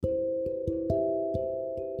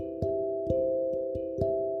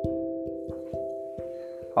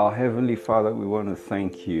Our Heavenly Father, we want to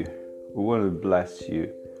thank you. We want to bless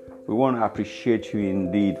you. We want to appreciate you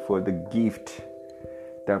indeed for the gift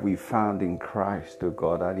that we found in Christ, oh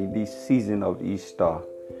God. And in this season of Easter,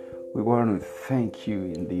 we want to thank you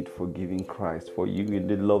indeed for giving Christ. For you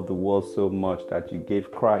indeed loved the world so much that you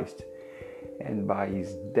gave Christ. And by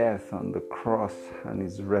his death on the cross and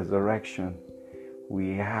his resurrection,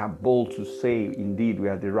 we are bold to say, indeed, we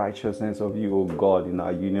are the righteousness of you, O God, in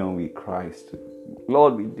our union with Christ.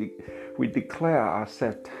 Lord, we declare our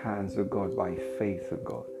acceptance, O God, by faith, O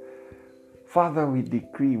God. Father, we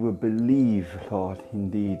decree, we believe, Lord,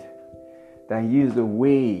 indeed, that He is the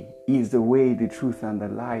way, the truth, and the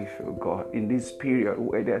life, O God. In this period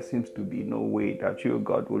where there seems to be no way, that you, O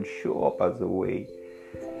God, will show up as a way.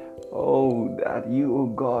 Oh, that you, O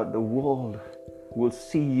God, the world will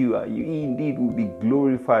see you, and you indeed will be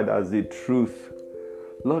glorified as the truth.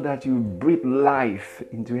 Lord, that you breathe life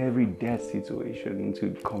into every dead situation, into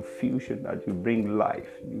confusion, that you bring life,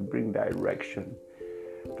 you bring direction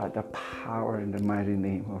by the power and the mighty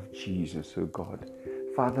name of Jesus, O God.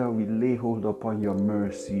 Father, we lay hold upon your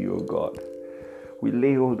mercy, O God. We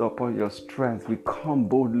lay hold upon your strength. We come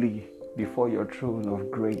boldly before your throne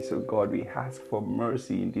of grace, O God. We ask for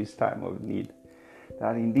mercy in this time of need.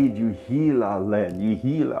 That indeed you heal our land, you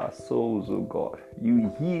heal our souls, O God.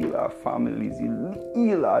 You heal our families, you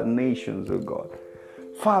heal our nations, O God.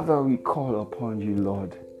 Father, we call upon you,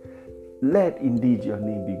 Lord. Let indeed your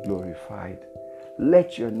name be glorified.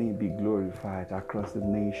 Let your name be glorified across the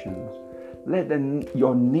nations. Let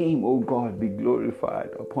your name, O God, be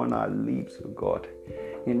glorified upon our lips, O God.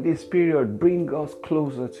 In this period, bring us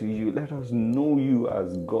closer to you. Let us know you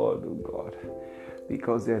as God, O God.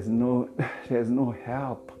 Because there's no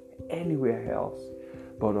help anywhere else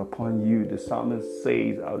but upon you. The psalmist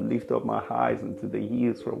says, I'll lift up my eyes unto the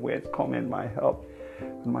hills from whence cometh my help.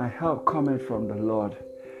 My help cometh from the Lord,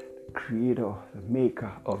 the creator, the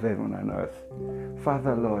maker of heaven and earth.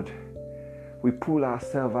 Father, Lord, we pull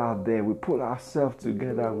ourselves out there, we pull ourselves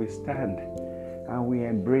together, we stand and we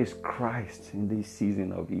embrace Christ in this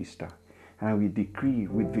season of Easter. And we decree,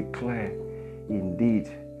 we declare indeed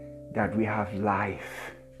that we have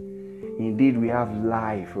life. Indeed, we have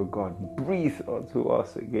life, O God. Breathe unto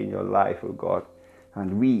us again your life, O God.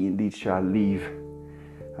 And we indeed shall live.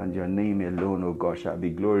 And your name alone, O God, shall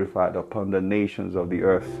be glorified upon the nations of the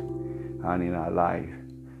earth and in our life.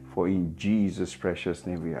 For in Jesus' precious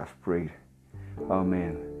name we have prayed.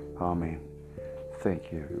 Amen. Amen.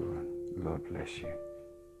 Thank you, everyone. Lord bless you.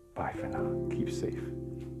 Bye for now. Keep safe.